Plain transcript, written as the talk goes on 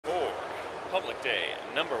Public Day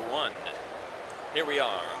number 1. Here we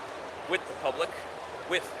are, with the public,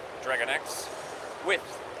 with Dragon X, with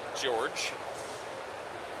George.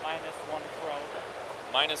 Minus one frog.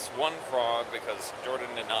 Minus one frog because Jordan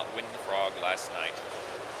did not win the frog last night.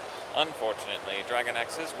 Unfortunately, Dragon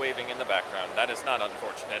X is waving in the background. That is not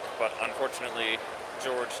unfortunate, but unfortunately,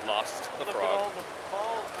 George lost the frog. Look at all the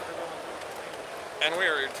balls that are going through. And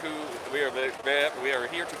we are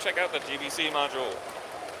here to check out the GBC module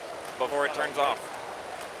before it turns off.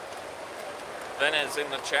 Ben is in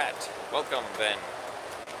the chat. Welcome, Ben.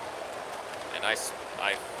 And I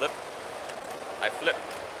flip.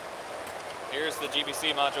 Here's the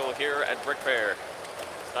GBC module here at BRICKFAIR.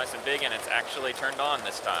 It's nice and big, and it's actually turned on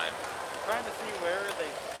this time. I'm trying to see where they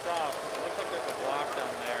stop. It looks like there's a block down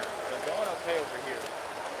there. They're going okay over here.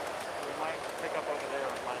 We might pick up over there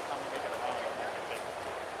by the time we make it around.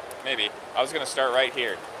 Maybe. I was going to start right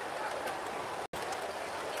here.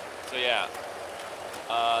 So yeah,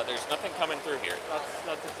 there's nothing coming through here.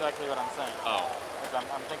 That's exactly what I'm saying. Oh.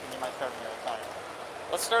 I'm thinking you might start on the other side.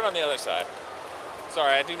 Let's start on the other side.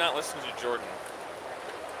 Sorry, I do not listen to Jordan.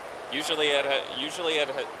 Usually that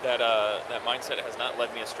mindset has not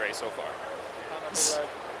led me astray so far.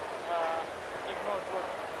 Ignore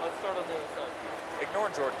Jordan. Let's start on the other side. Ignore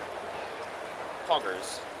Jordan.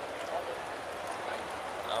 Poggers.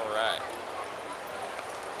 All right.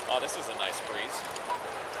 Oh, this is a nice breeze.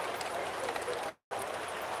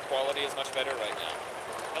 Quality is much better right now.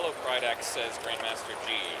 Hello, Pridex, says Grandmaster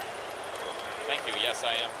G. Thank you. Yes,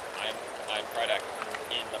 I am. I'm Pridex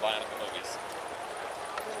in the BIONICLE movies.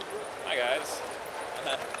 Hi, guys.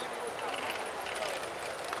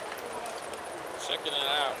 Checking it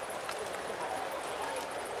out.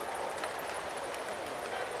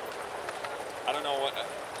 I don't know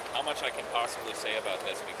how much I can possibly say about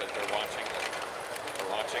this because they're watching.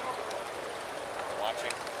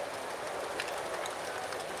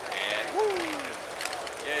 And woo!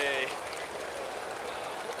 Yay!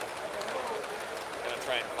 Gonna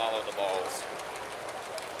try and follow the balls.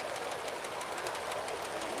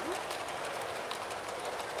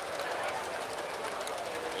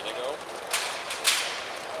 Here they go.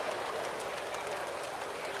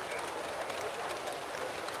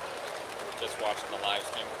 Just watching the live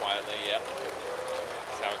stream quietly, yep.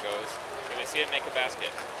 That's how it goes. Can we see it make a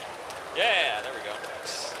basket? Yeah, there we go.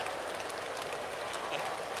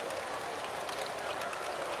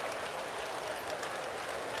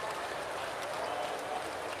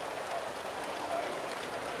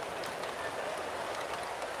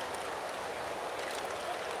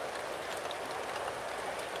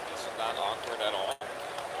 This is not awkward at all.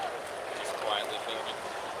 Just quietly filming.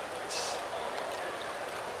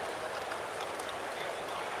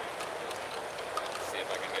 See if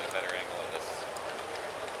I can get a better angle of this.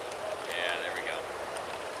 Yeah, there we go.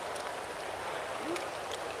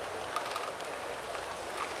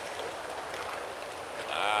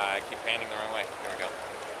 I keep panning the wrong way. There we go.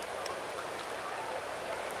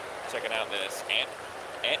 Checking out this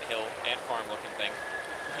ant hill, ant farm looking thing.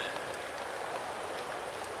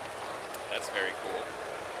 That's very cool.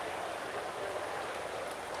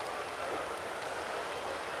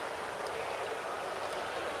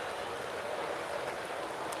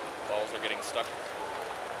 Balls are getting stuck.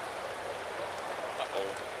 Uh-oh.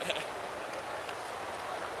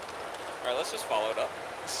 Alright, let's just follow it up.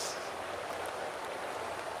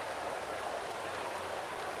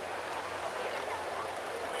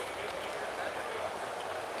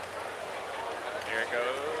 Here it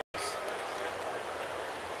goes.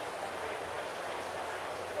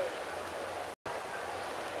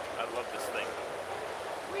 I love this thing.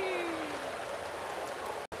 Whee!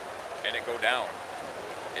 And it go down.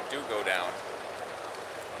 It do go down.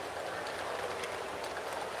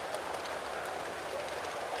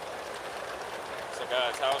 So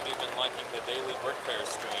guys, how have you been liking the daily BRICKFAIR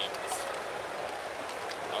streams?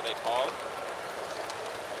 Are they pog?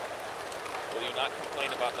 Will you not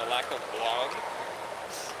complain about the lack of vlog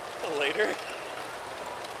later?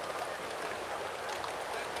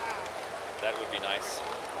 That would be nice.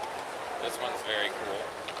 This one's very cool.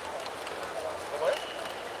 What?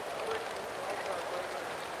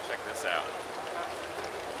 Check this out.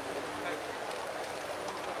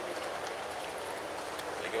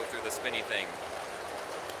 They go through the spinny thing.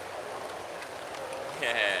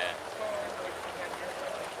 Yeah.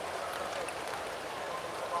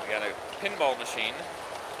 We got a pinball machine.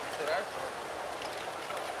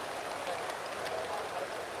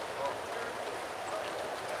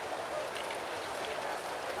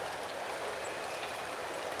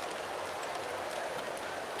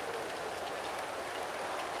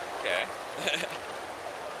 Okay.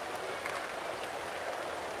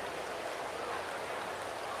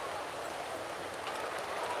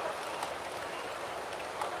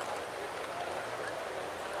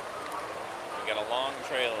 a long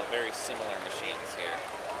trail of very similar machines here.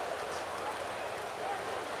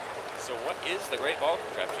 So what is the Great Ball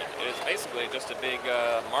Contraption? It is basically just a big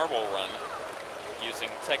marble run using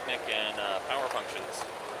Technic and power functions.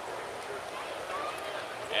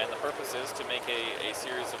 And the purpose is to make a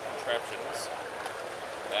series of contraptions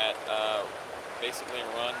that basically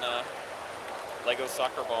run Lego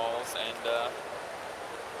soccer balls and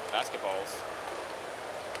basketballs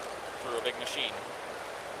through a big machine,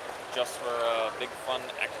 just for a big fun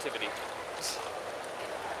activity.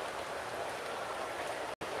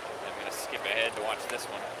 I'm gonna skip ahead to watch this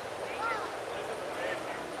one.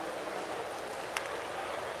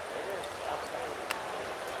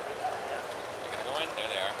 They're gonna go in, there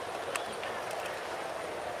they are.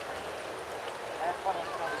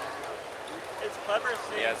 It's clever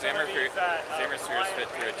seeing Yeah, some of these that Xamaspheres fit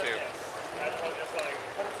through it too.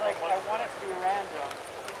 But it's like, I want it to be random,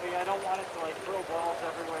 but I don't want it to like throw balls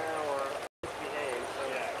everywhere or misbehave. So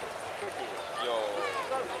yeah, it's tricky. Yo, It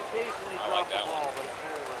does occasionally I drop like the that ball, one. but it's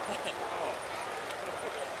very rare.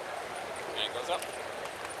 And it goes up.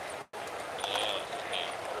 Yeah, okay.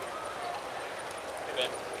 Hey, Ben.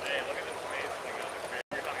 Hey, look at this space thing on the screen.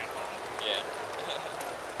 You're talking about it. Yeah.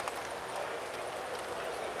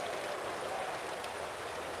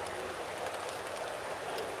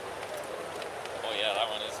 Oh yeah, that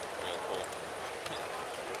one is real cool.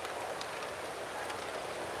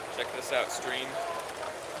 Check this out, stream.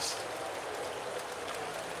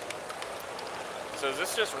 So is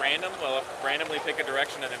this just random? Will it randomly pick a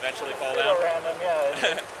direction and eventually fall down? Random,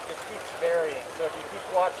 yeah. It keeps varying. So if you keep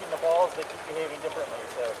watching the balls, they keep behaving differently.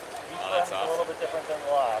 So each that's one's awesome. a little bit different than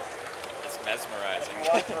the last. It's If mesmerizing. you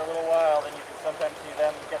watch for a little while, then you can sometimes see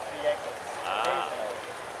them get to the exit.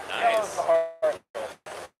 Nice. The hard.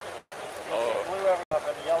 Oh. Blue everything up,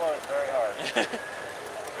 and the yellow is very hard.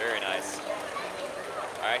 Very nice.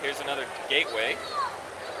 All right, here's another gateway.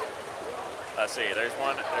 Let's see. There's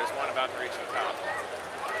one about to reach the top.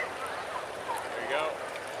 There you go.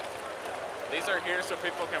 These are here so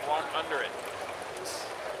people can walk under it.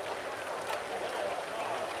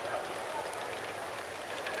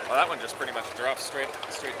 Well, that one just pretty much drops straight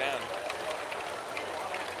down.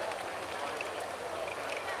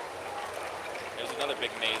 There's another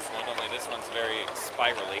big maze one, only this one's very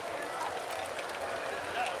spirally.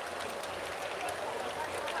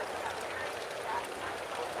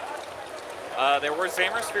 There were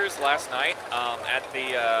Xamaspheres last night at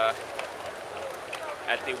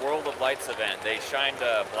the World of Lights event. They shined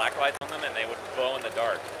black lights on them and they would glow in the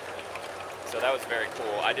dark. So that was very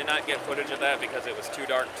cool. I did not get footage of that because it was too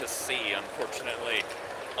dark to see, unfortunately,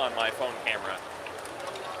 on my phone camera.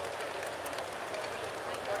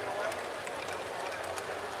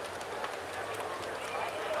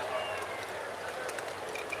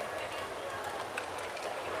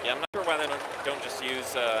 Yeah, I'm not sure why they don't just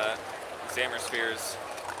use Xamaspheres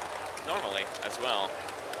normally as well.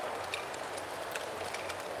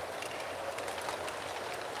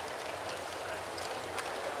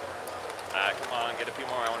 Come on, get a few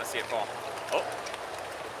more. I want to see it fall. Oh,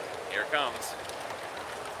 here it comes.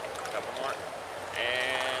 A couple more.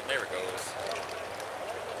 And there it goes.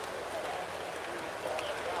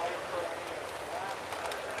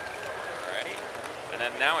 Alrighty. And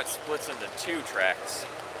then now it splits into 2 tracks.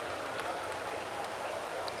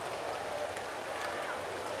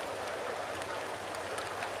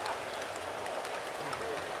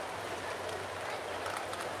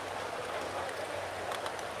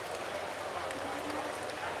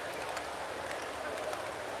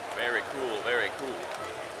 Very cool, very cool.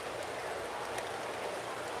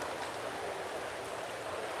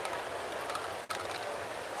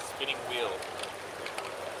 Spinning wheel.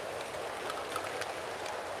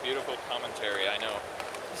 Beautiful commentary, I know.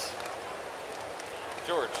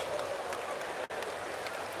 George,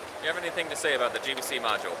 you have anything to say about the GBC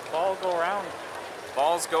module? Balls go around.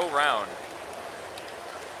 Balls go round.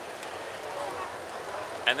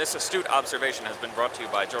 And this astute observation has been brought to you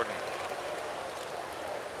by Jordan.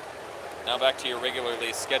 Now back to your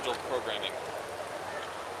regularly scheduled programming.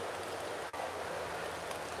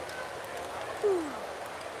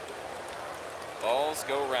 Balls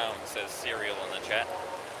go round, says Serial in the chat.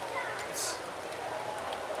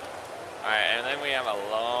 Alright, and then we have a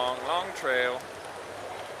long, long trail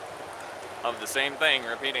of the same thing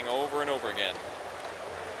repeating over and over again.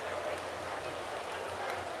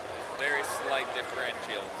 Very slight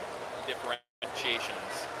differentiations.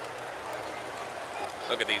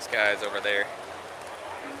 Look at these guys over there.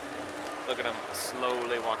 Look at them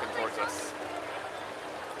slowly walking towards us.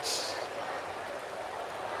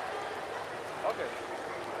 Okay.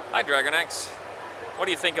 Hi, Dragon X. What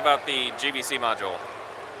do you think about the GBC module?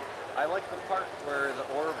 I like the part where the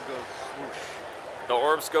orb goes swoosh. The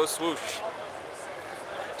orbs go swoosh.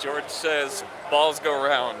 George says balls go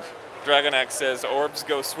round. Dragon X says orbs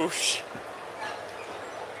go swoosh.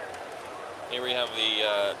 Here we have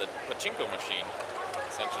the pachinko machine,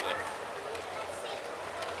 essentially.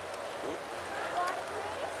 Oop.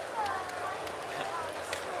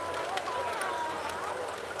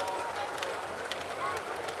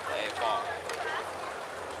 They fall.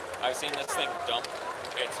 I've seen this thing dump.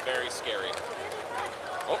 It's very scary.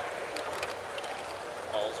 Oh.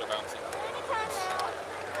 Balls are bouncing.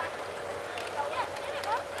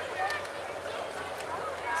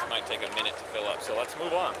 This might take a minute to fill up, so let's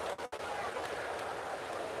move on.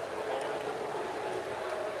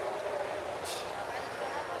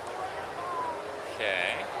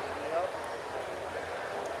 Okay.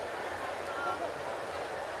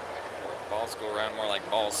 Balls go around more like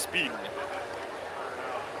balls speeding.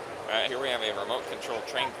 Alright, here we have a remote control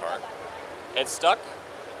train car. It's stuck?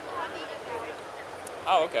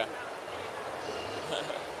 Oh, okay.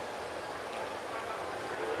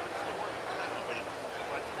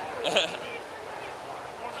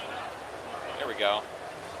 There we go.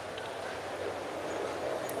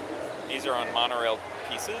 These are on monorail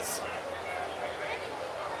pieces.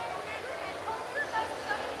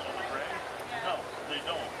 No, they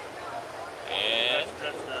don't. And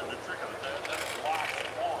That's the trick of it. That locks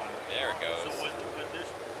on. there it goes. So when this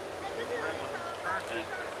gremlin turns it,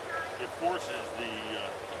 it forces the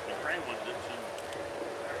gremlin to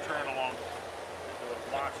turn along, so it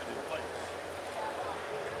locks it in place.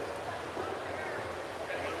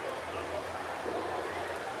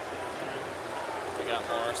 We got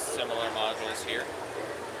more similar modules here.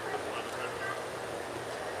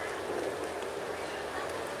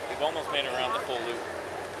 We've almost made it around the full loop.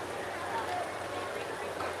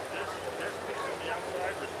 This piece on the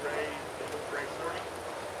outside was gray 40.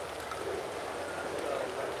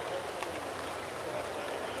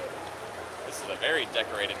 This is a very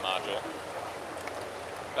decorated module.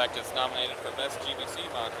 In fact, it's nominated for Best GBC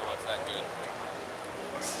module. It's that good.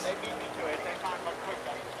 They beat me to it. They found a quick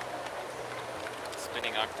one.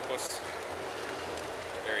 Spinning octopus.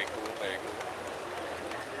 Very cool, very cool.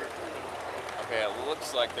 Okay, it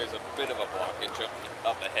looks like there's a bit of a blockage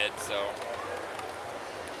up ahead, so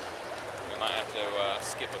we might have to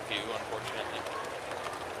skip a few, unfortunately.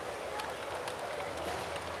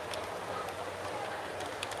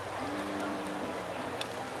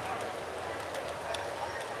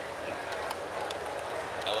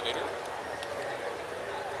 Elevator.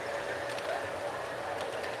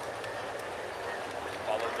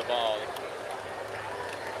 Follow the ball.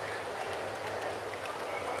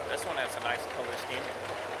 This one has a nice color scheme.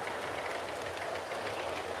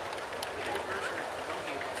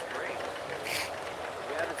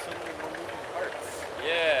 We added so many more moving parts.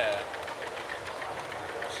 Yeah.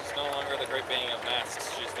 She's no longer the great being of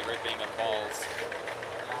masks, she's the great being of balls.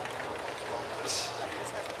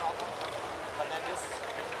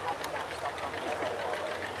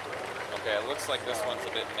 Okay, it looks like this one's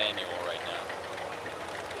a bit manual right now.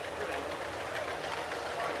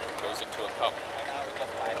 Goes into a cup.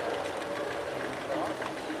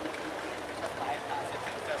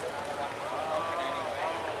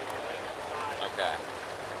 Okay.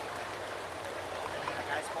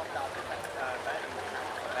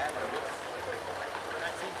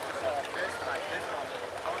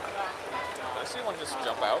 Did I see one just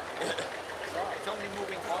jump out? It's only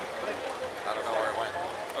moving one click. I don't know where it went.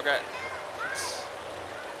 Okay.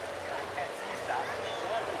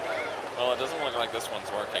 Well, it doesn't look like this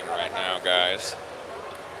one's working right now, guys.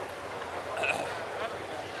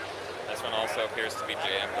 This one also appears to be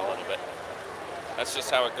jammed a little bit. That's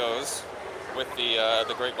just how it goes with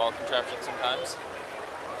the Great Ball contraption sometimes.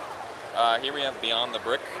 Here we have Beyond the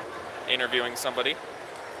Brick interviewing somebody.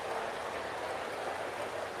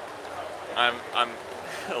 I'm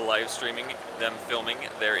live streaming them filming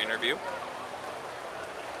their interview.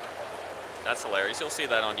 That's hilarious. You'll see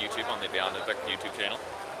that on YouTube, on the Beyond the Brick YouTube channel.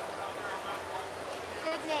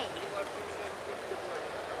 Good name.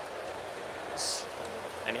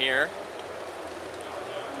 And here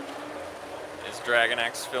is Dragon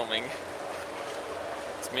X filming.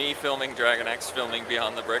 It's me filming Dragon X, filming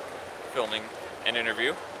Beyond the Brick, filming an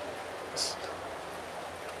interview.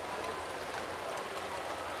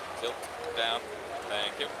 Tilt down.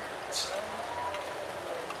 Thank you.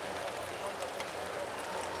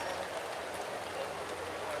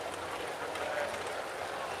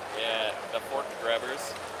 Yeah, the fork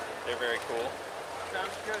grabbers, they're very cool.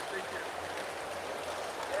 Sounds good, thank you.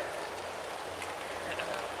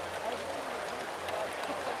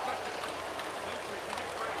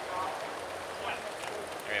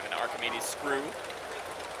 We have an arc screw.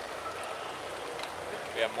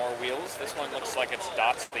 We have more wheels. This one looks like it's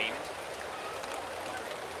dots themed.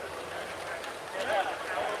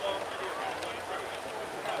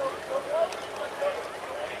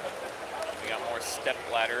 We got more step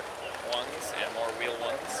ladder ones and more wheel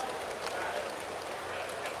ones,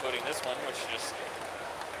 including this one, which just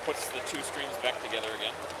puts the two streams back together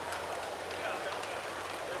again.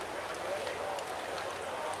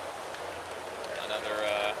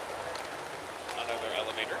 Another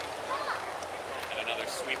elevator and another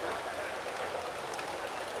sweeper.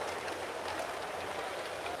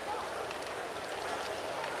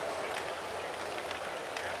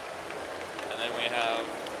 And then we have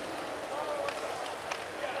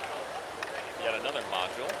yet another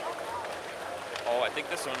module. Oh, I think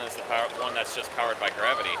this one is the one that's just powered by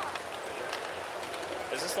gravity.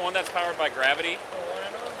 Is this the one that's powered by gravity?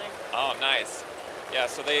 Oh, nice. Yeah,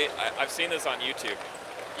 so I've seen this on YouTube.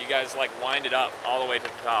 You guys like wind it up all the way to the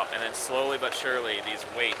top, and then slowly but surely these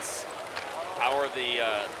weights power the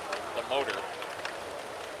motor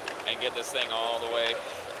and get this thing all the way.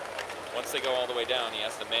 Once they go all the way down, he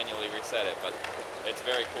has to manually reset it, but it's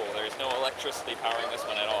very cool. There's no electricity powering this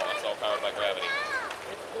one at all. It's all powered by gravity.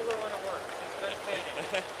 It's cooler when it works. It's best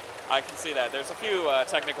painting. I can see that. There's a few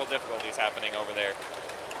technical difficulties happening over there.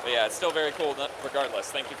 But yeah, it's still very cool regardless.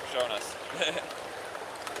 Thank you for showing us.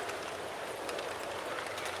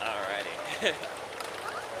 Alrighty.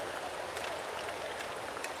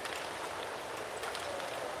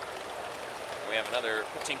 We have another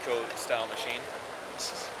Pachinko style machine.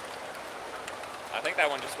 I think that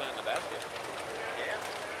one just went in the basket. Yeah.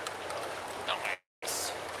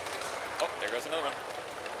 Nice. Oh, there goes another one.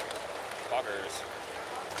 Boggers.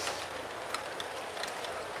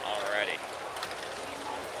 Alrighty.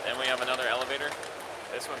 Then we have another elevator.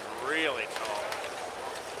 This one's really tall.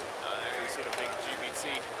 There you see the big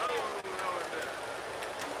GBC.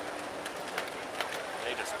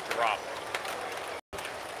 They just drop.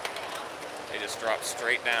 They just drop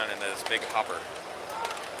straight down into this big hopper.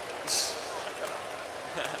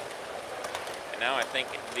 And now I think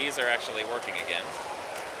these are actually working again.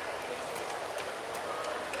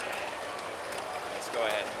 Let's go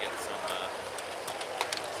ahead and get some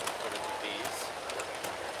footage of these.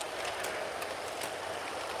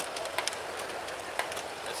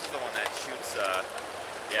 This is the one that shoots,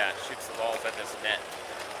 shoots the balls at this net.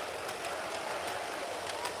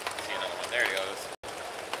 See another one, there it goes.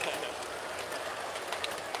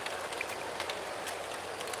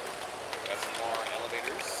 Got some more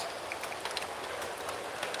elevators.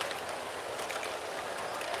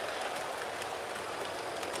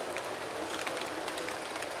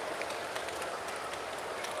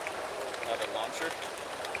 Another launcher.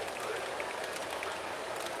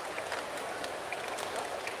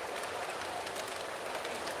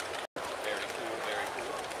 Very cool, very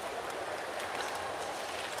cool.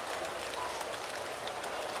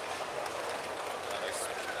 Another,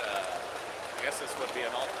 I guess this would be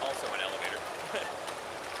also an elevator.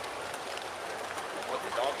 What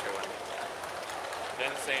the dog doing?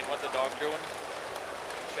 Ben saying what the dog doing?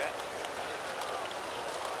 Chat.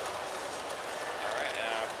 Alright,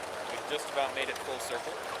 we've just about made it full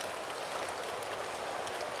circle.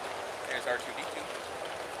 There's R2-D2.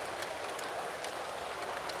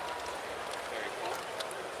 Very cool.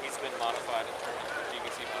 He's been modified in terms of the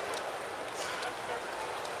GBC module.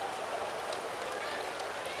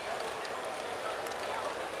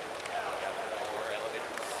 More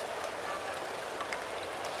elevators.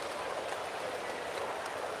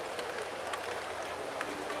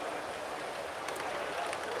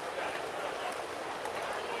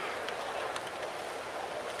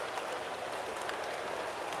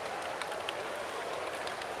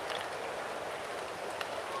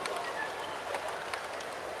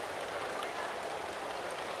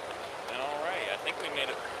 I think we made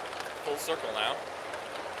it full circle now.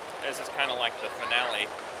 This is kind of like the finale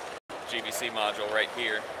GBC module right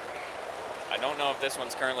here. I don't know if this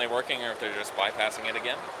one's currently working or if they're just bypassing it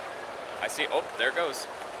again. I see, oh, there it goes.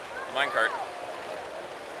 The minecart.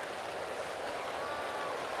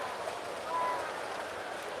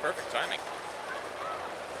 Perfect timing.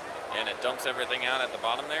 And it dumps everything out at the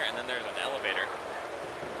bottom there, and then there's an elevator.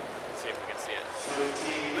 Let's see if we can see it.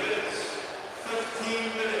 15 minutes.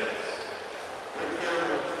 15 minutes. Prepare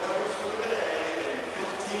will close for the day in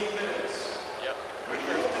 15 minutes. Yep. We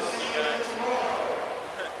hope to see you tomorrow.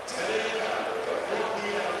 10 a.m. to 4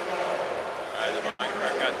 p.m. Alright, the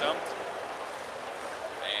minecart got dumped.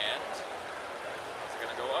 And it's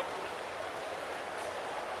gonna go up.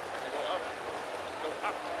 It's gonna go up. Go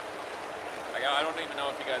up. I don't even know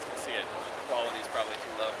if you guys can see it. The quality's probably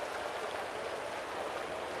too low.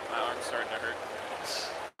 My arm's starting to hurt.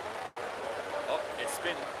 Oh, it's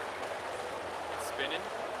spinning. It's spinning.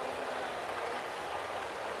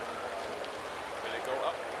 Will it go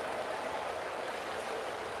up?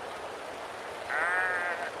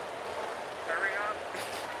 Hurry up.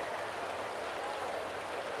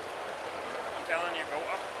 I'm telling you, go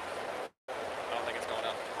up. I don't think it's going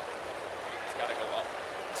up. It's gotta go up.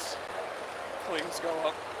 Please go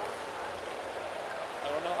up. I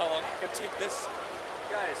don't know how long it could take this.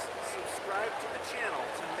 Guys, subscribe to the channel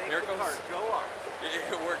to make Here the goes. cart go up.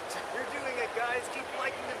 It worked. You're doing it, guys. Keep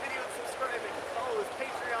liking the video and subscribing. Follow his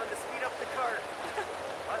Patreon to speed up the cart.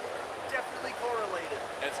 Definitely correlated.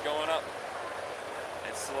 It's going up.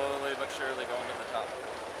 It's slowly but surely going to the top.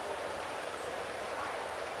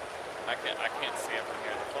 I can't see it from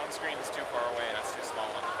here. The phone screen is too far away and it's too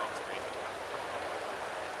small on the phone screen.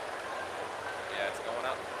 Yeah, it's going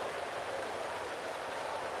up.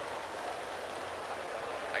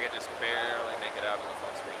 I can just barely make it out of the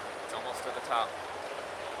phone screen. It's almost to the top.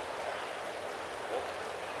 Oh.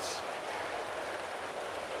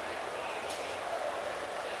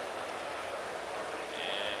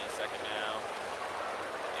 Any second now.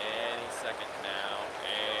 Any second now.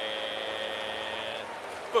 And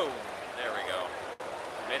boom! There we go.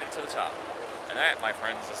 We made it to the top. And that, my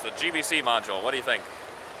friends, is the GBC module. What do you think?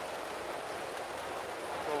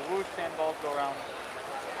 So whoosh and balls go around.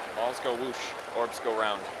 Balls go whoosh, orbs go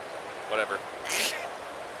round. Whatever.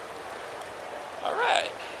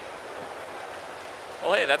 Alright.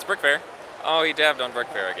 Well, hey, that's BRICKFAIR. Oh, he dabbed on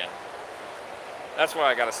BRICKFAIR again. That's why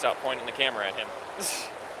I gotta stop pointing the camera at him.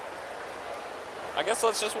 I guess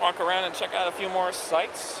let's just walk around and check out a few more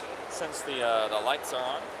sites since the lights are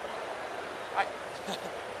on. Hi.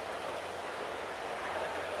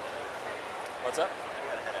 What's up?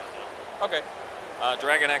 Okay.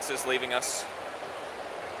 Dragon X is leaving us.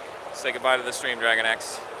 Say goodbye to the stream, Dragon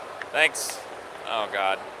X. Thanks. Oh,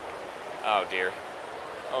 God. Oh, dear.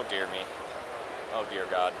 Oh, dear me. Oh, dear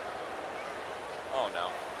God. Oh, no.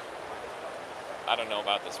 I don't know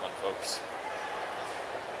about this one, folks.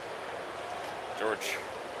 George.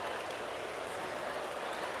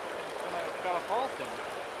 Got a fall thing.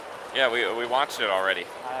 Yeah, we watched it already.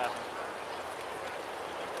 I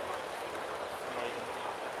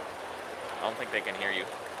don't think they can hear you.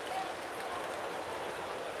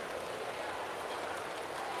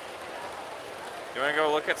 You want to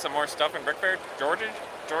go look at some more stuff in BRICKFAIR, Georgia,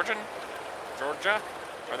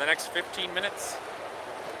 for the next 15 minutes?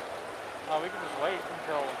 We can just wait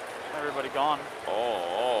until everybody gone.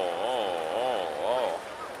 Oh.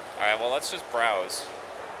 Alright, well, let's just browse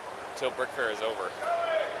until BRICKFAIR is over.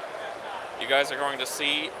 You guys are going to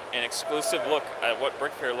see an exclusive look at what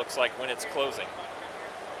BRICKFAIR looks like when it's closing.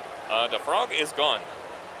 The frog is gone.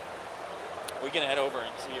 We can head over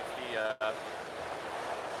and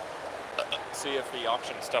see if the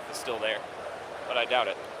auction stuff is still there, but I doubt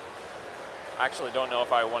it. I actually don't know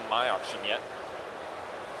if I won my auction yet.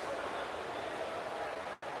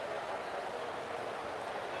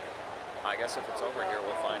 I guess if it's over here,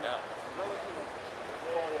 we'll find out.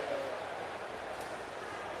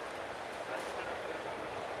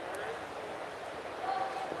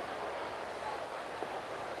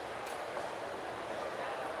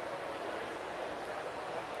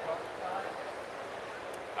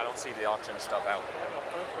 I don't see the auction stuff out.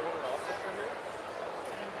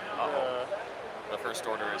 Uh-oh. The first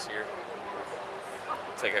order is here.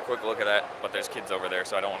 Take a quick look at that, but there's kids over there,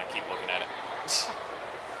 so I don't want to keep looking at it.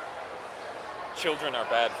 Children are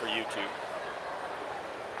bad for YouTube.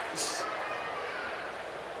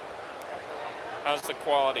 How's the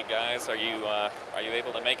quality, guys? Are you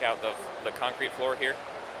able to make out the concrete floor here?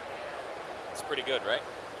 It's pretty good, right?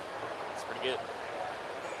 It's pretty good.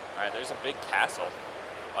 All right, there's a big castle,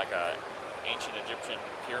 like a ancient Egyptian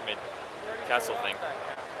pyramid castle thing.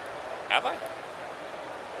 Have I?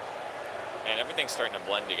 And everything's starting to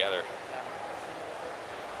blend together.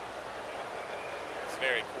 It's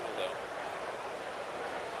very cool, though.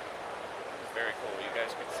 It's very cool. You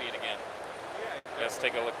guys can see it again. Let's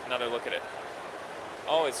take a look, another look at it.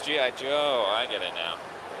 Oh, it's G.I. Joe. I get it now.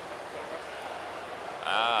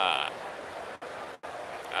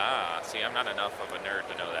 See, I'm not enough of a nerd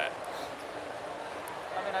to know that.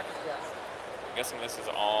 I mean, I just guessed. I'm guessing this is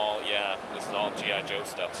all, yeah, this is all G.I. Joe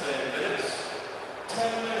stuff.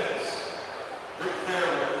 10 minutes. BRICKFAIR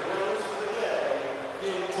will close for the day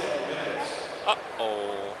in 10 minutes.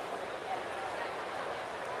 Uh-oh.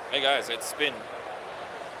 Hey guys, it's spin.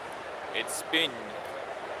 It's spin.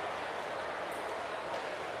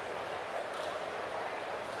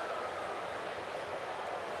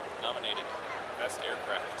 Nominated Best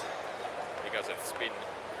Aircraft because it's spin.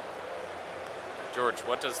 George,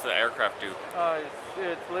 what does the aircraft do?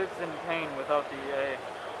 It lives in pain without the A.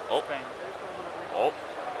 Oh. Pain. Oh.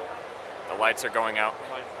 The lights are going out.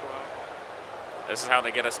 Lights go out. This is how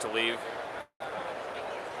they get us to leave.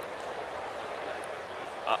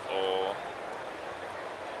 Uh-oh.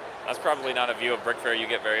 That's probably not a view of BRICKFAIR you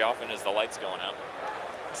get very often, is the lights going out.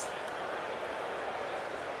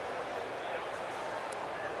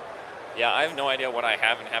 Yeah, I have no idea what I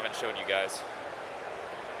have and haven't showed you guys.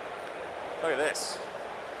 Look at this.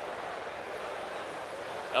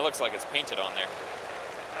 That looks like it's painted on there.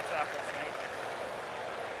 That's apple snake.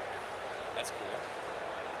 That's cool.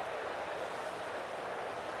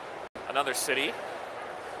 Another city.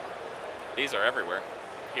 These are everywhere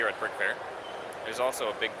here at BRICKFAIR. There's also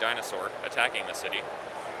a big dinosaur attacking the city,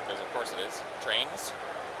 because of course it is. Trains.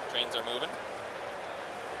 Trains are moving.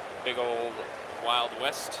 Big old Wild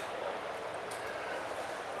West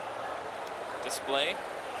display.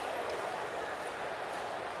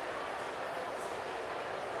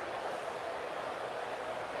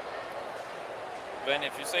 Ben,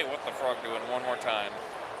 if you say "what the frog doing" one more time,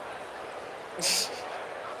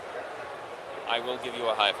 I will give you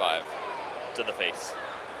a high five to the face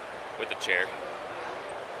with a chair.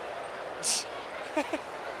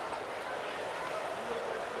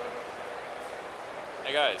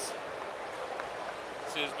 Hey guys,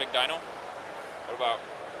 see this big dino? What about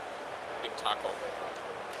big taco?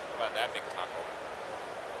 What about that big taco?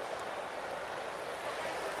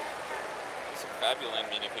 There's some Fabuland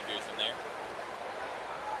minifigures in there.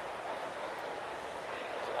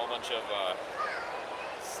 There's a whole bunch of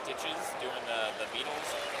Stitches doing the Beatles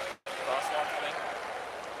crosswalk thing.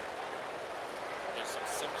 There's some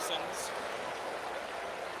Simpsons.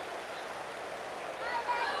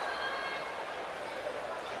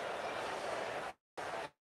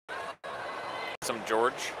 Some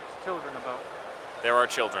George. Children about. There are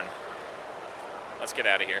children. Let's get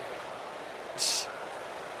out of here.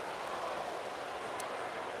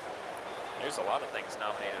 There's a lot of things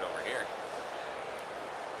nominated over here.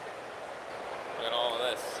 Look at all of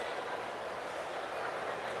this.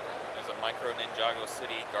 There's a Micro Ninjago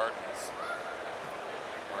City Gardens.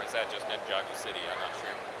 Or is that just Ninjago City? I'm not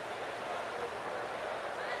sure.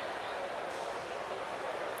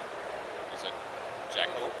 There's a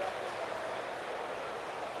jackal.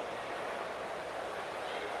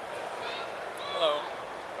 Hello.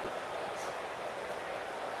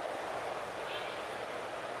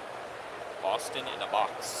 Boston in a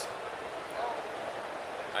box.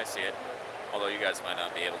 I see it. Although you guys might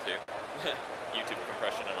not be able to. YouTube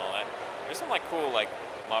compression and all that. There's some like cool like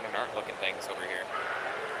modern art looking things over here.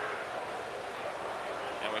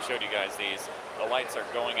 And we showed you guys these. The lights are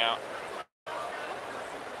going out.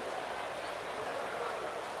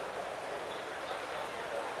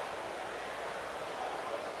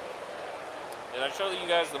 Did I show you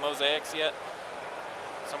guys the mosaics yet?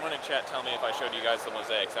 Someone in chat tell me if I showed you guys the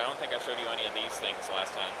mosaics. I don't think I showed you any of these things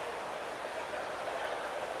last time.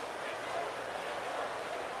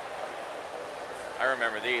 I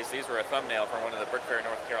remember these. These were a thumbnail from one of the BRICKFAIR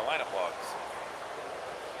North Carolina vlogs.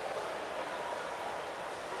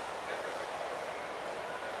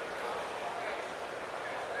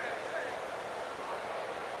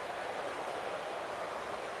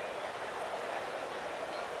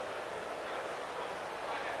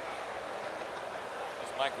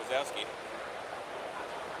 Mike Wazowski.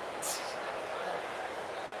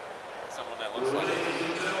 Someone that looks like Ladies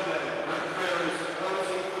and gentlemen, BRICKFAIR is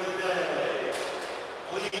closing for the day.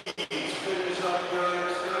 Please finish up your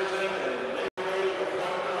excursion and make way for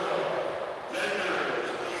front row. Vendors,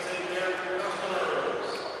 please take care of your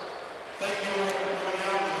customers. Thank you all for coming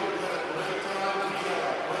out. We've had a great time. We had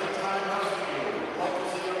a great time hosting you. Hope to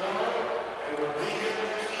see you tomorrow, and we'll be here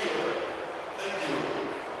next year. Thank you.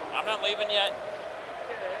 I'm not leaving yet.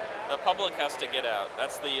 The public has to get out.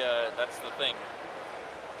 That's the thing.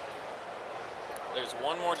 There's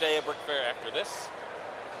one more day of BRICKFAIR after this,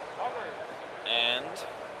 and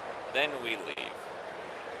then we leave.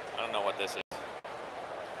 I don't know what this is.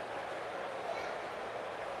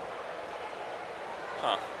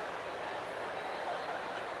 Huh.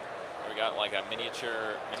 We got like a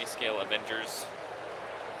mini-scale Avengers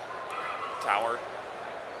tower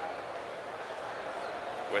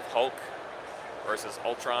with Hulk versus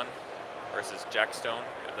Ultron versus Jack Stone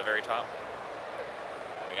at the very top.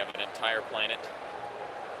 We have an entire planet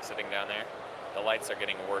sitting down there. The lights are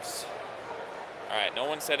getting worse. All right, no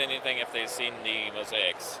one said anything if they've seen the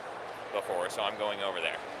mosaics before, so I'm going over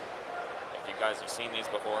there. If you guys have seen these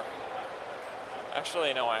before.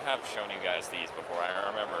 Actually, no, I have shown you guys these before. I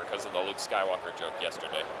remember because of the Luke Skywalker joke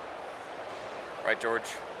yesterday. Right, George?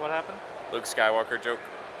 What happened? Luke Skywalker joke.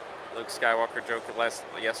 Luke Skywalker joke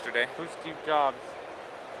yesterday? Who's Steve Jobs?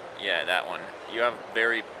 Yeah, that one. You have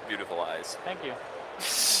very beautiful eyes. Thank you.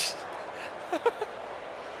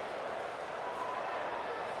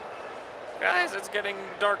 Guys, it's getting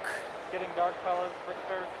dark. Getting dark, fellas.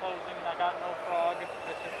 BRICKFAIR is closing, and I got no frog.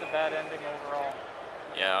 It's just a bad ending overall.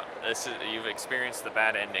 Yeah, you've experienced the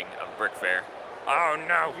bad ending of BRICKFAIR. Oh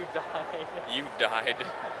no! You died. You died.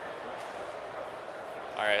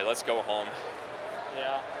 Alright, let's go home.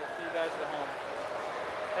 Yeah, we'll see you guys at home.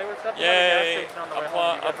 Hey, we're stepping Yay! by the gas station on the way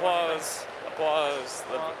home. You guys Applause! Applause!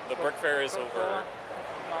 The BRICKFAIR is over.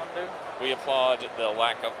 Come on, dude. We applaud the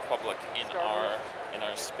lack of public in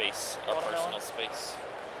our space, our Watermelon. personal space.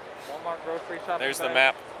 Walmart grocery shopping There's the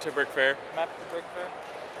bag. map to BRICKFAIR. Map to BRICKFAIR.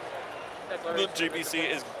 The Declaration of GBC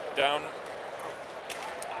Independence. is down.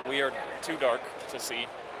 We are too dark to see.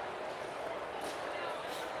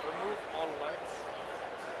 Remove all lights.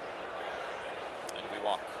 And we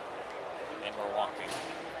walk. And we're walking.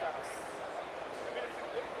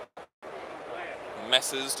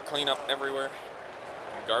 Messes to clean up everywhere.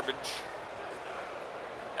 Garbage.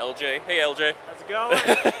 LJ. Hey, LJ. How's it going?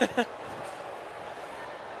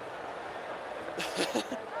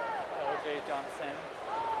 LJ Johnson.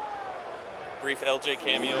 Brief LJ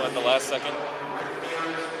cameo at the last second.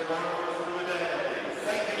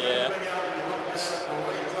 Yeah.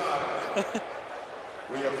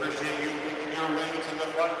 We appreciate you making your way to the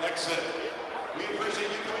front exit. We appreciate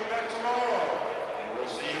you coming back tomorrow. And we'll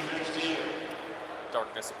see you next year.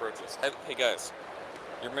 Darkness approaches. Hey guys,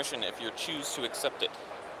 your mission, if you choose to accept it,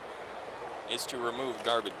 is to remove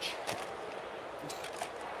garbage.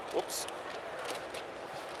 Whoops.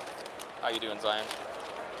 How you doing, Zion?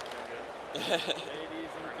 Ladies and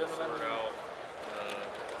gentlemen.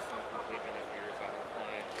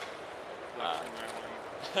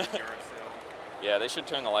 Yeah, they should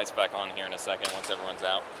turn the lights back on here in a second once everyone's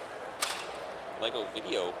out. Lego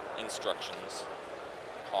video instructions.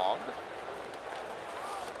 Hog.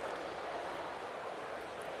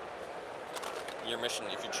 Your mission,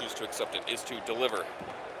 if you choose to accept it, is to deliver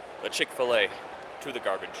the Chick-fil-A to the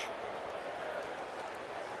garbage.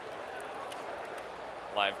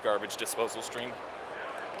 Live garbage disposal stream.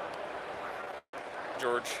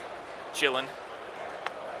 George, chillin'.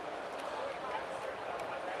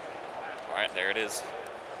 Alright, there it is.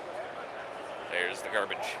 There's the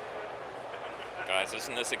garbage. Guys,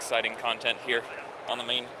 isn't this exciting content here on the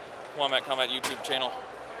main Wombat Combat YouTube channel?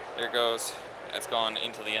 There it goes. It's gone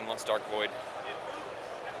into the endless dark void.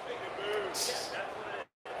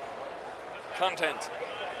 Content.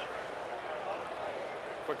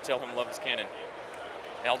 Quick, tell him love his canon.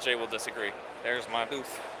 LJ will disagree. There's my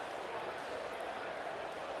booth.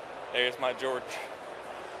 There's my George.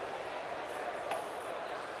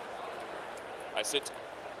 I sit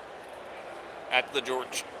at the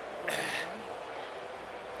George.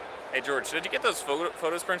 Hey George, did you get those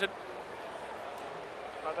photos printed?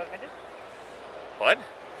 What?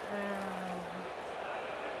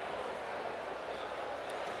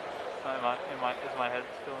 Is my head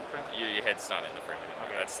still in frame? Your head's not in the frame anymore.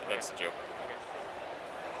 Okay. That's a joke.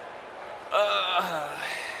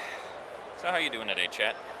 So how you doing today,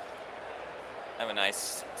 chat? I have a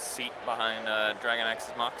nice seat behind Dragon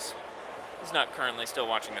Axe's Mox. He's not currently still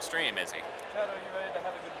watching the stream, is he? Chad, are you ready to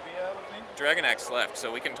have a good beer with me? Dragon Axe left,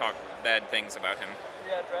 so we can talk bad things about him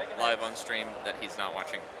Yeah, Dragon live Axe. on stream that he's not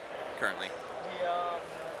watching currently. He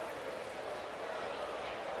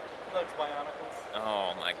likes Bionicles.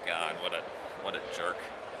 Oh my god, what a jerk.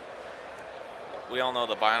 We all know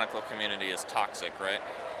the Bionicle community is toxic, right?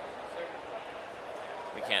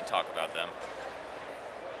 We can't talk about them.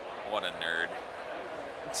 What a nerd.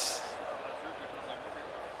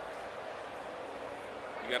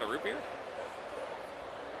 You got a root beer?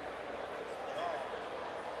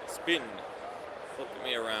 Spin. Flip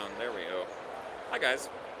me around. There we go. Hi, guys.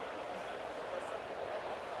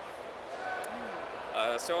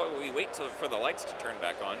 So we wait for the lights to turn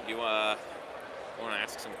back on. Do you want to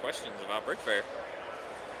ask some questions about BRICKFAIR?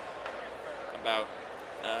 About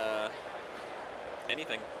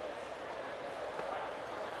anything?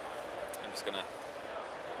 I'm just gonna.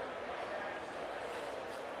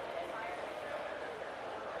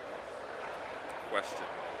 Question.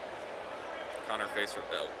 Connor face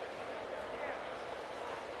reveal.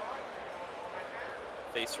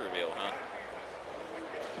 Face reveal, huh?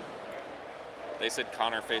 They said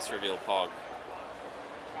Connor face reveal Pog.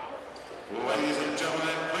 Ladies and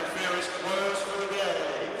gentlemen, BRICKFAIR is closed for the day.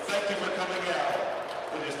 Thank you for coming out.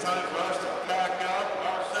 It is time for us to pack up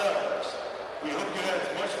ourselves. We hope you had as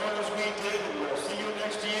much fun as we did, and we'll see you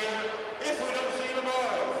next year. If we don't see you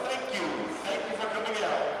tomorrow, thank you. Thank you for coming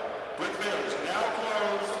out. BRICKFAIR is now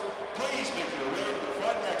closed.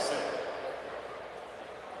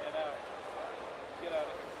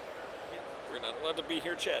 glad to be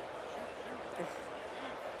here, Chet.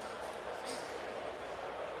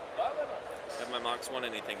 Have my mocks won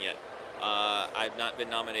anything yet? I've not been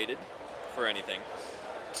nominated for anything,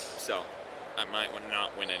 so I might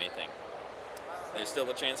not win anything. There's still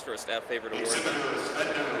a chance for a staff favorite award. Visitors,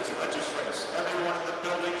 vendors, legislators, everyone in the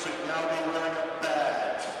building should now be wearing a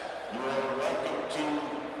badge. You are welcome to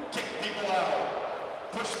kick people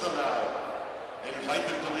out, push them out, invite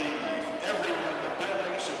them to leave. Everyone in the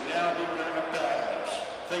building should now be wearing a badge.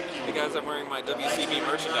 Thank you. Hey guys, I'm wearing my WCB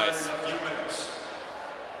merchandise. In a few minutes.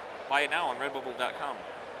 Buy it now on redbubble.com.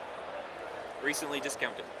 Recently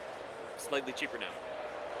discounted. Slightly cheaper now.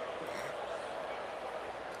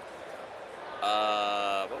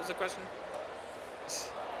 What was the question?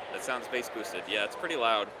 That sounds bass boosted. Yeah, it's pretty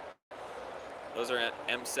loud. Those are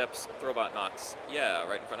MSEP's robot knocks. Yeah,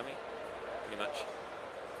 right in front of me. Pretty much.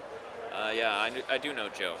 Yeah, I do know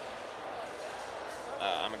Joe.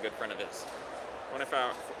 I'm a good friend of his.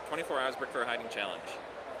 24 hours BRICKFAIR hiding challenge.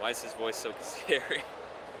 Why is his voice so scary?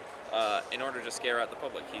 In order to scare out the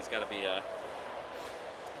public, he's got to be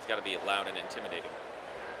loud and intimidating.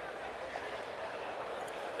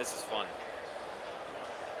 This is fun.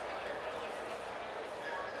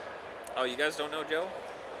 Oh, you guys don't know Joe?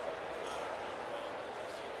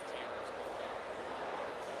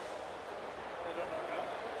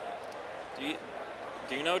 Do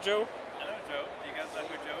you know Joe? I know Joe. Do you guys know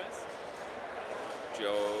who Joe is?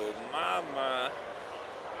 Joe Mama.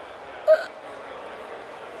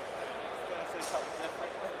 Gonna say something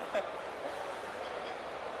different.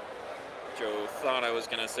 Joe thought I was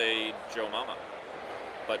gonna say Joe Mama,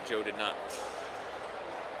 but Joe did not.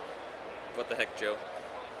 What the heck, Joe?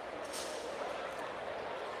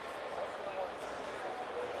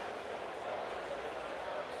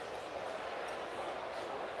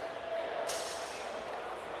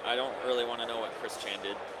 I don't really want to know what Chris Chan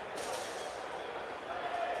did.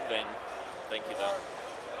 Ben, thank you though.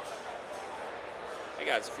 Hey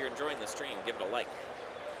guys, if you're enjoying the stream, give it a like.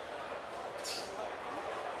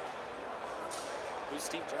 Who's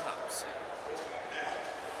Steve Jobs?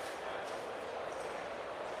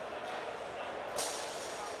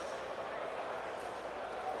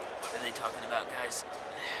 What are they talking about, guys? What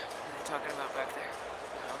are they talking about back there?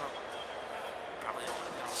 I don't know. Probably no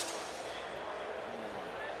one else.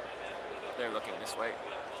 They're looking this way.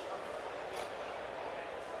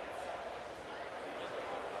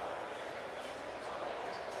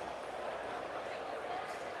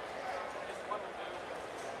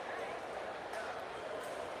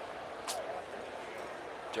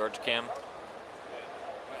 George Cam.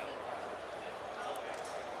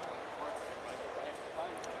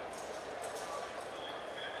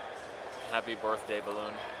 Happy birthday,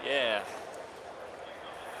 Balloon. Yeah.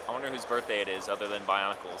 I wonder whose birthday it is other than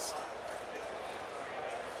Bionicles.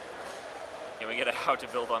 Can we get a how to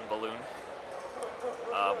build on Balloon?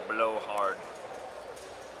 Blow hard.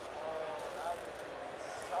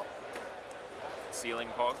 Ceiling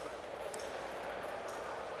pog.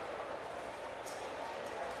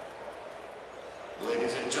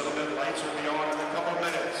 Ladies and gentlemen, lights will be on in a couple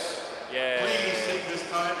minutes. Yeah. Please take this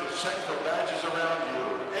time to check for badges around you.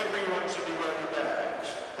 Everyone should be wearing a badge.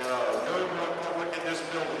 There are no more public in this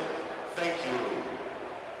building. Thank you.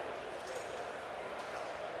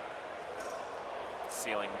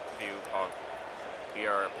 Ceiling view pog. We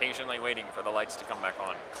are patiently waiting for the lights to come back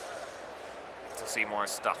on to see more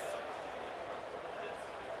stuff.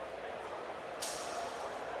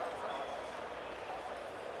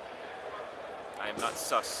 I am not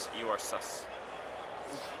sus. You are sus.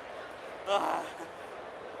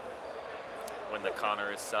 When the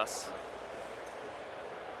Connor is sus.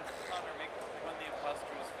 Connor, make when the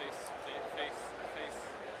imposter's face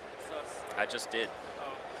sus. I just did.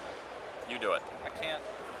 Oh, You do it. I can't.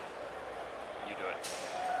 You do it.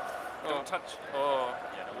 Oh. Don't touch. Oh.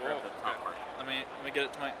 Yeah, don't grab the top part. Let me get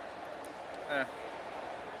it to my.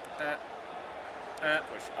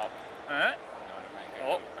 Push up. Uh. No, to make it Oh.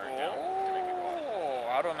 go, or down to make it go up. Oh.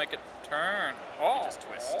 How do I make it turn? Oh. just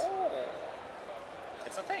twist. Oh.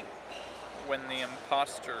 It's a thing. When the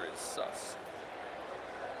imposter is sus.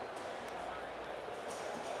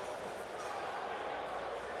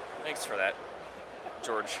 Thanks for that,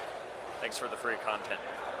 George. Thanks for the free content.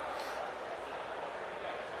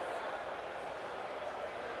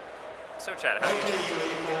 So, Chad, how do you Okay, you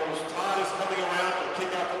A-Force, Todd is coming around to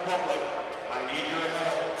kick out the public. I need your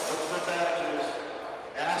help. Look for badges.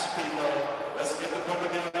 Ask people. Let's get the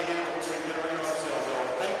public out of here before we get ourselves on.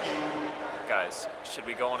 Thank you. guys, should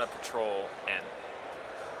we go on a patrol and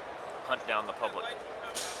hunt down the public?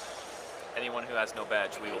 Anyone who has no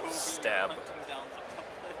badge, we will stab.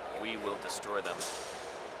 We will destroy them.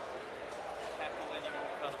 Tackle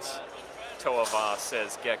Toa Va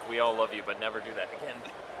says, Gek, we all love you, but never do that again.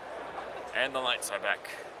 And the lights are back.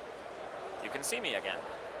 You can see me again.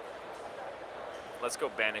 Let's go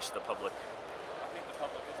banish the public. I think the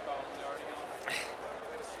public is probably already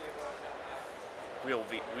gone.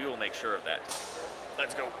 We will make sure of that.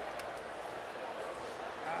 Let's go.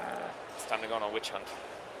 It's time to go on a witch hunt.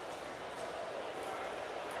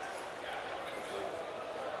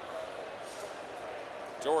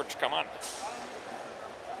 George, come on.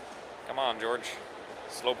 Come on, George.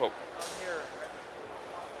 Slowpoke. I'm here.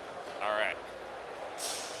 All right.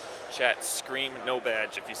 Chat, scream no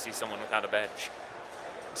badge if you see someone without a badge.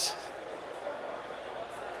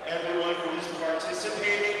 Everyone who is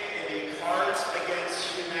participating in the Cards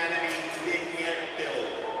Against Humanity Big Get Build.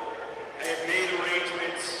 I have made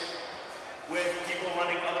arrangements with people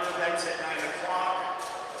running other events at 9 o'clock.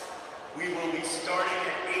 We will be starting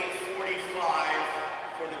at 8:45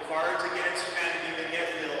 for the Cards Against Humanity Big Get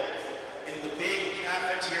Build in the big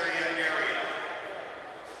cafeteria area.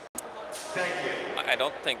 Thank you. I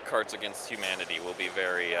don't think Cards Against Humanity will be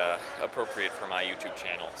very appropriate for my YouTube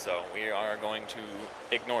channel, so we are going to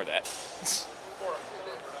ignore that.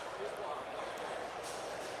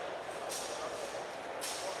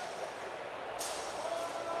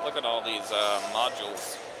 Look at all these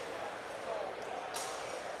modules.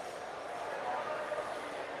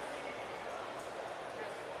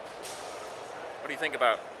 What do you think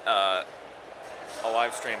about a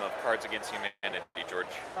live stream of Cards Against Humanity, George?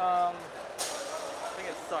 I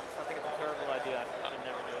think it sucks. I think it's a terrible idea. I should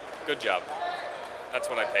never do it. Good job. That's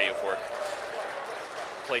what I pay you for.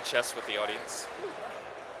 Play chess with the audience. We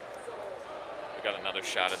got another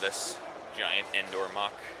shot of this giant indoor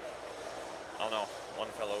mock. Oh no, one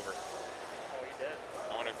fell over. Oh, he did?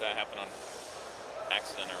 I wonder if that happened on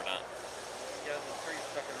accident or not. Yeah, the tree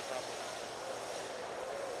stuck in the top of it.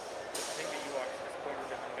 I think the Ewoks just quartered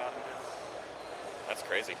him and got him in. That's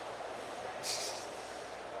crazy.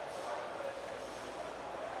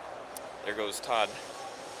 There goes Todd.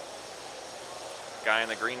 Guy in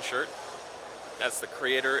the green shirt. That's the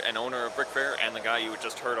creator and owner of BRICKFAIR and the guy you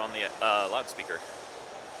just heard on the loudspeaker.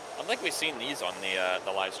 I don't think we've seen these on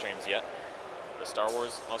the live streams yet. The Star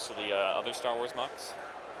Wars, most of the other Star Wars mocks.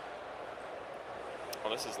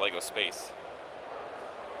 Oh, this is Lego Space.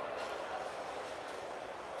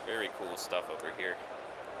 Very cool stuff over here.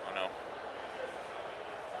 Oh no.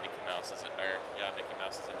 Mickey Mouse is in there. Yeah, Mickey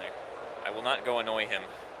Mouse is in there. I will not go annoy him.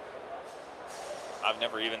 I've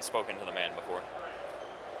never even spoken to the man before.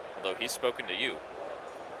 Although he's spoken to you.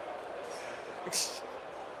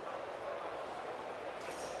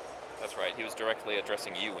 That's right, he was directly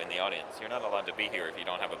addressing you in the audience. You're not allowed to be here if you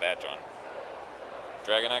don't have a badge on.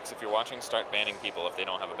 Dragon Axe, if you're watching, start banning people if they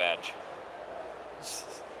don't have a badge.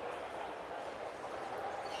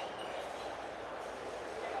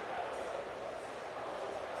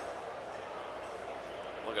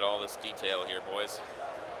 Look at all this detail here, boys.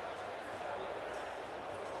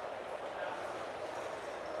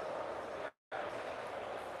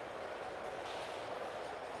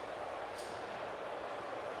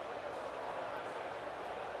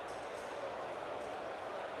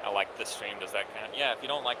 I like the stream. Does that count? Yeah, if you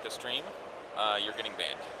don't like the stream, you're getting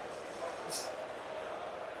banned.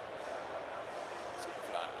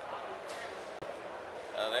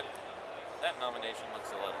 That nomination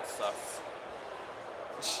looks a little sus.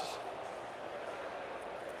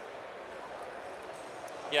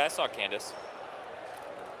 Yeah, I saw Candace.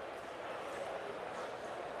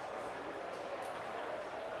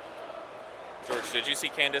 George, did you see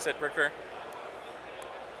Candace at BRICKFAIR?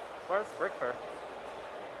 Where's BRICKFAIR?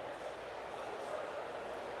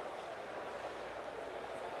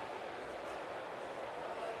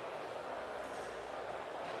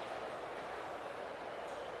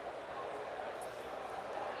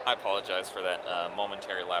 I apologize for that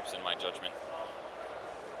momentary lapse in my judgment.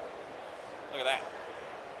 Look at that.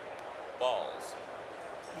 Balls.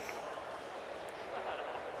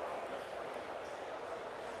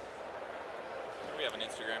 We have an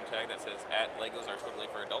Instagram tag that says @Legos are totally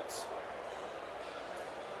for adults.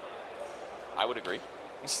 I would agree.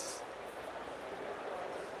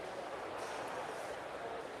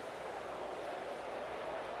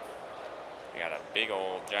 We got a big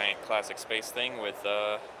old giant classic space thing with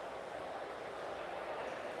a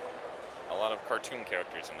lot of cartoon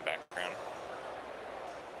characters in the background.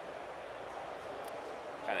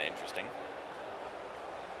 Kind of interesting.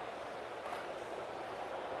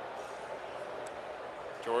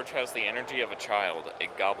 George has the energy of a child, a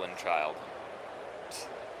goblin child.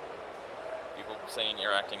 People saying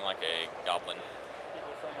you're acting like a goblin.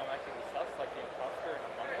 People saying I'm acting sus like the imposter in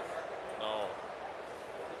Among Us? No.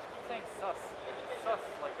 You're saying sus. sus,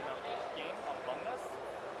 like in a game, Among Us.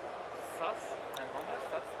 Sus and Among Us,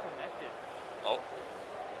 that's connected. Oh.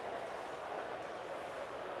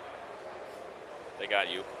 They got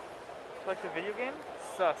you. Like the video game?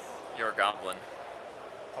 Sus. You're a goblin.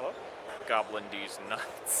 Hello? Goblin D's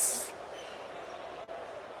nuts.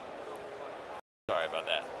 Sorry about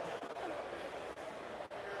that.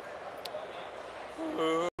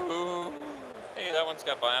 Ooh. Hey, that one's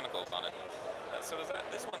got bionicles on it. So does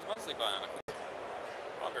that. This one's mostly bionicles.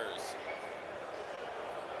 Buggers.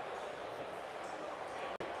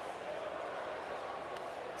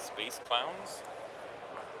 Space clowns.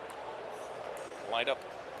 Light up.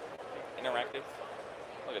 Interactive.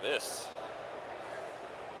 Look at this.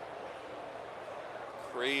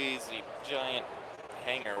 Crazy giant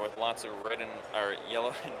hangar with lots of red and or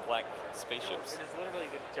yellow and black spaceships. It is literally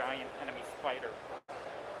the giant enemy spider.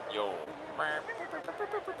 Yo.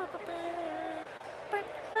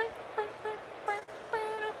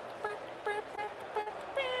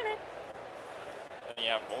 Then you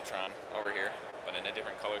have Voltron over here, but in a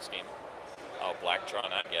different color scheme. Oh,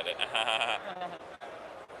 Blacktron, I get it.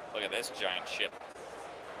 Look at this giant ship.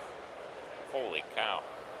 Holy cow.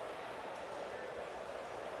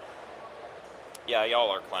 Yeah, y'all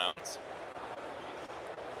are clowns.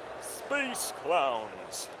 Space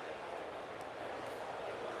clowns.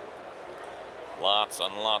 Lots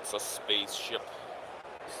and lots of spaceship.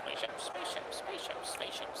 Spaceship, spaceship, spaceship,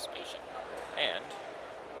 spaceship, spaceship. And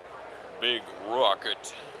big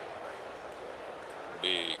rocket.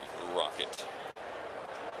 Big rocket.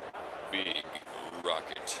 Big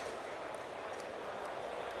rocket.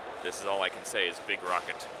 This is all I can say is big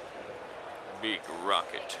rocket. Big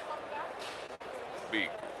rocket. Big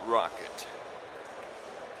rocket.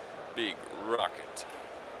 Big rocket.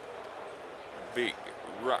 Big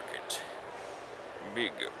rocket.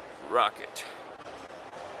 Big rocket.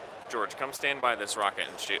 George, come stand by this rocket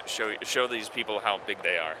and show these people how big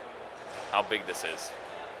they are. How big this is.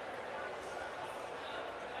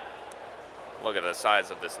 Look at the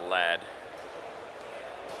size of this lad.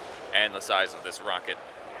 And the size of this rocket.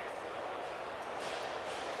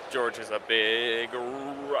 George is a big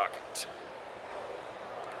rocket.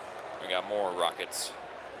 We got more rockets.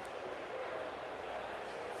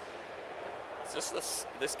 Is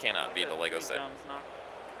this cannot be the Lego set.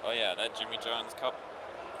 Oh yeah, that Jimmy John's cup.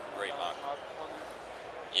 Great lock.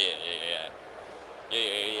 Yeah.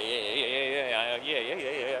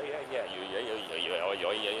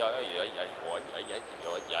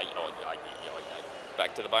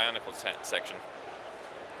 Back to the Bionicle section.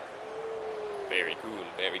 Very cool,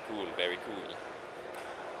 very cool, very cool.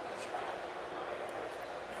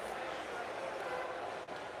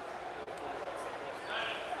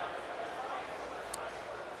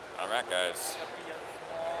 Alright guys.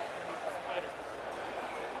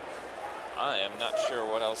 I am not sure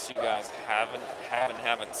what else you guys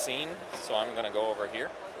haven't seen, so I'm gonna go over here.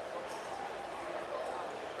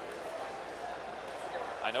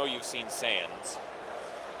 I know you've seen Sans,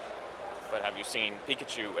 but have you seen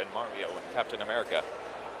Pikachu and Mario and Captain America?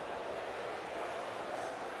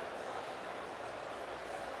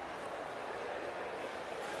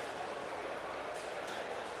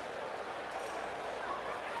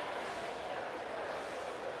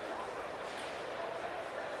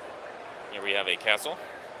 Here we have a castle.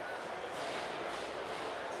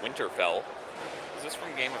 Winterfell. Is this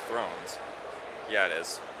from Game of Thrones? Yeah, it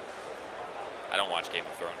is. I don't watch Game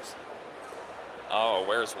of Thrones. Oh,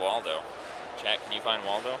 where's Waldo? Chat, can you find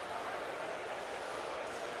Waldo?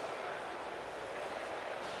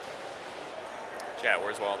 Chat,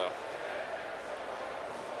 where's Waldo?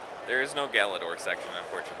 There is no Galador section,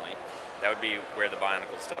 unfortunately. That would be where the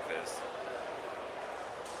Bionicle stuff is.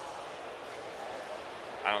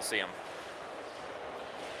 I don't see him.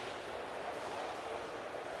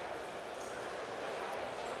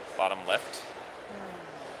 Bottom left.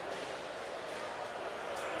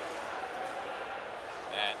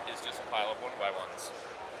 That is just a pile of 1x1s.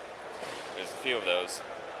 There's a few of those.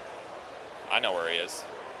 I know where he is.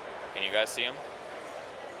 Can you guys see him?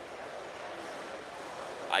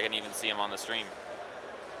 I can even see him on the stream.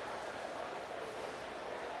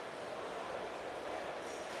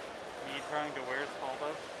 Are you trying to where's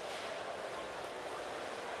Waldo?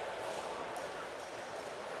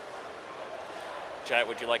 Chat,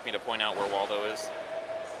 would you like me to point out where Waldo is?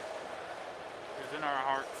 He's in our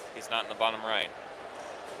hearts. He's not in the bottom right.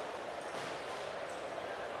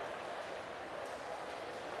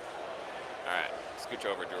 Alright, scooch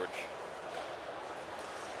over, George.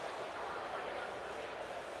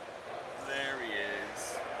 There he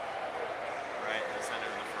is. Right in the center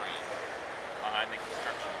of the frame. Behind the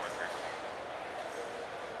construction worker.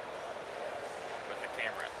 With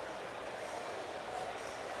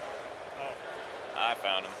I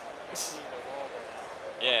found him. He's a wall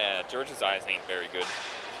there. Yeah, George's eyes ain't very good. I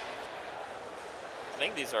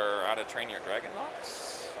think these are How to Train Your Dragon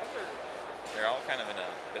locks. They're all kind of in a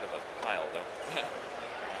bit of a pile, though. Hard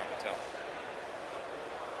to tell.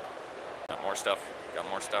 Got more stuff. Got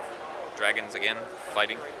more stuff. Dragons again,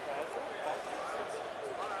 fighting.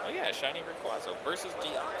 Oh yeah, Shiny Rayquaza versus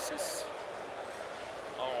Deoxys.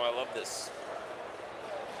 Oh, I love this.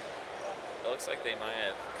 It looks like they might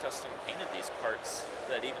have custom painted these parts,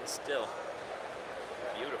 that even still.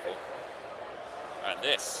 Beautiful. Alright,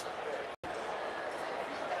 this.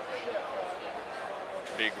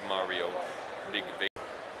 Big Mario. Big. I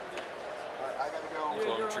gotta go.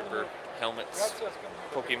 Clone Trooper helmets.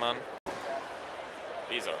 Pokemon.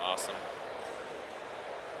 These are awesome.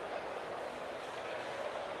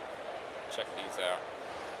 Check these out.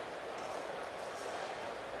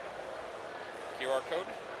 QR code.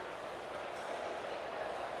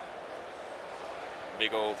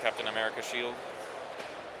 Big old Captain America shield.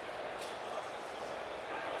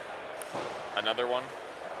 Another one.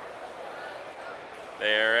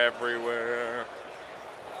 They're everywhere.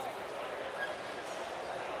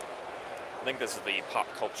 I think this is the pop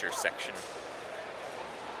culture section.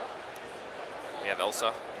 We have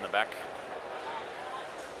Elsa in the back.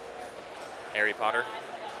 Harry Potter.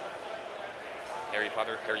 Harry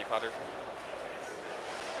Potter, Harry Potter.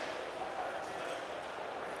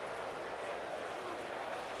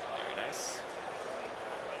 Very nice.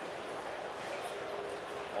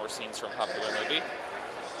 More scenes from popular movie.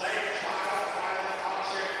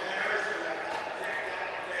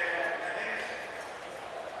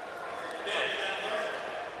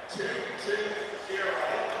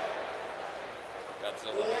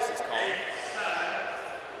 Godzilla vs. Kong.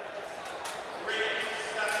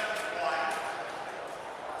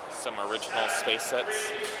 Some original space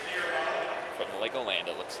sets from Legoland,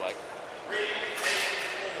 it looks like.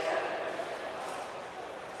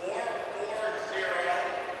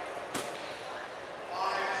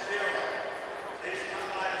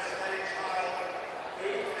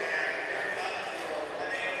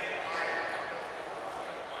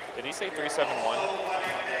 Did he say 371?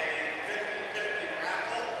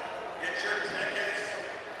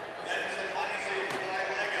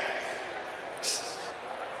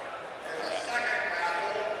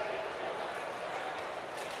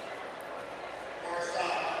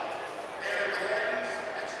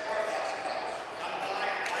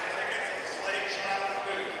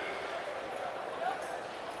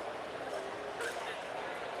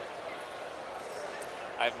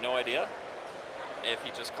 I have no idea if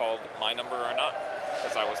he just called my number or not,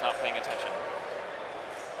 because I was not paying attention.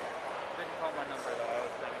 Didn't call my number though, I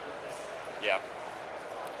was paying attention. Yeah.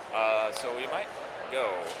 So we might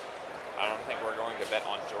go. I don't think we're going to bet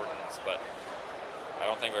on Jordans, but I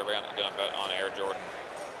don't think we're going to bet on Air Jordan.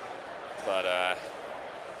 But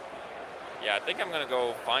yeah, I think I'm going to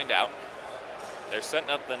go find out. They're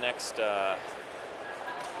setting up the next,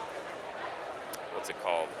 what's it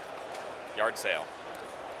called? Yard sale.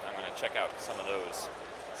 I'm going to check out some of those.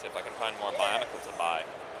 See if I can find more Bionicle to buy.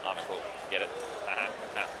 Bionicle, get it?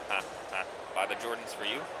 Buy the Jordans for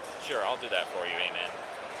you? Sure, I'll do that for you, amen.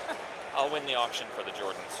 I'll win the auction for the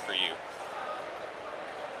Jordans for you.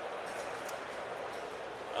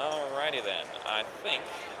 Alrighty then, I think...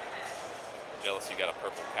 Jealous you got a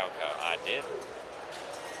purple cow. I did.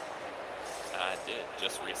 I did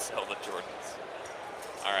just resell the Jordans.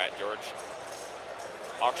 Alright, George.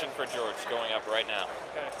 Auction for George going up right now.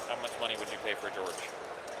 Okay. How much money would you pay for George?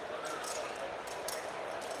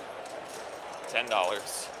 $10.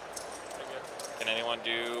 Can anyone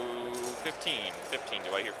do 15? 15.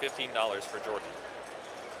 Do I hear $15 for Jordan?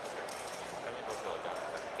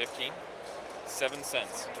 15? 7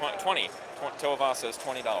 cents. 20. Toava says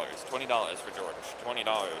 $20. $20 for George. $20.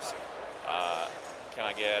 Can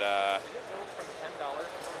I get From $10 to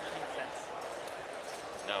 15 cents.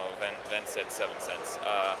 No, Ven said 7 cents.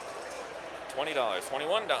 $20,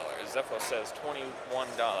 $21. Zepho says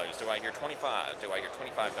 $21. Do I hear 25? Do I hear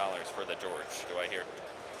 $25 for the George? Do I hear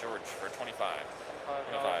George for 25?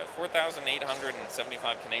 25.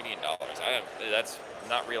 4,875 Canadian dollars. That's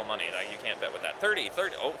not real money. You can't bet with that.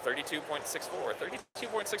 32.64.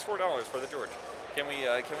 $32.64 for the George. Can we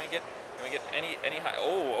get any high?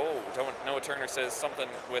 Oh, Noah Turner says something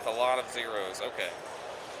with a lot of zeros. Okay,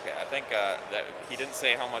 I think that he didn't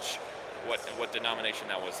say how much, what denomination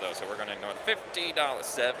that was though. So we're gonna ignore the $50,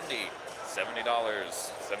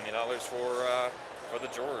 $70 for the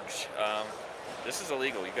George. This is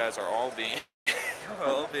illegal. You guys are all being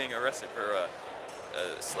being arrested for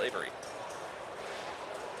slavery.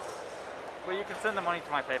 Well, you can send the money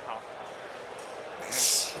to my PayPal.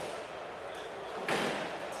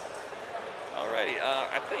 Alrighty,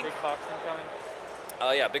 I think. Big box incoming.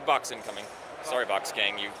 Oh yeah, big box incoming. Sorry, Box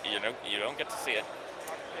Gang, you don't get to see it.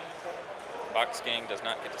 Box Gang does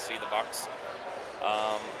not get to see the box.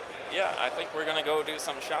 Yeah, I think we're gonna go do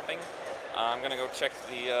some shopping. I'm gonna go check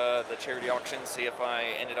the charity auction, see if I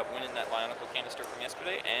ended up winning that Bionicle canister from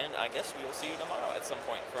yesterday, and I guess we will see you tomorrow at some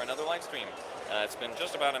point for another live stream. It's been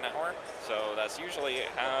just about an hour, so that's usually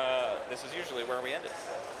this is usually where we end it.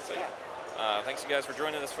 So yeah, thanks you guys for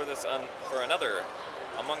joining us for this for another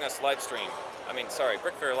Among Us live stream. I mean, sorry,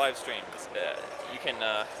 BRICKFAIR live stream. You can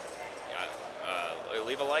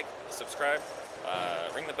leave a like, subscribe,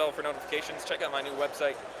 ring the bell for notifications, check out my new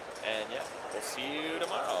website, and yeah, we'll see you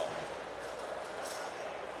tomorrow.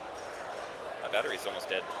 My battery's almost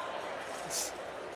dead.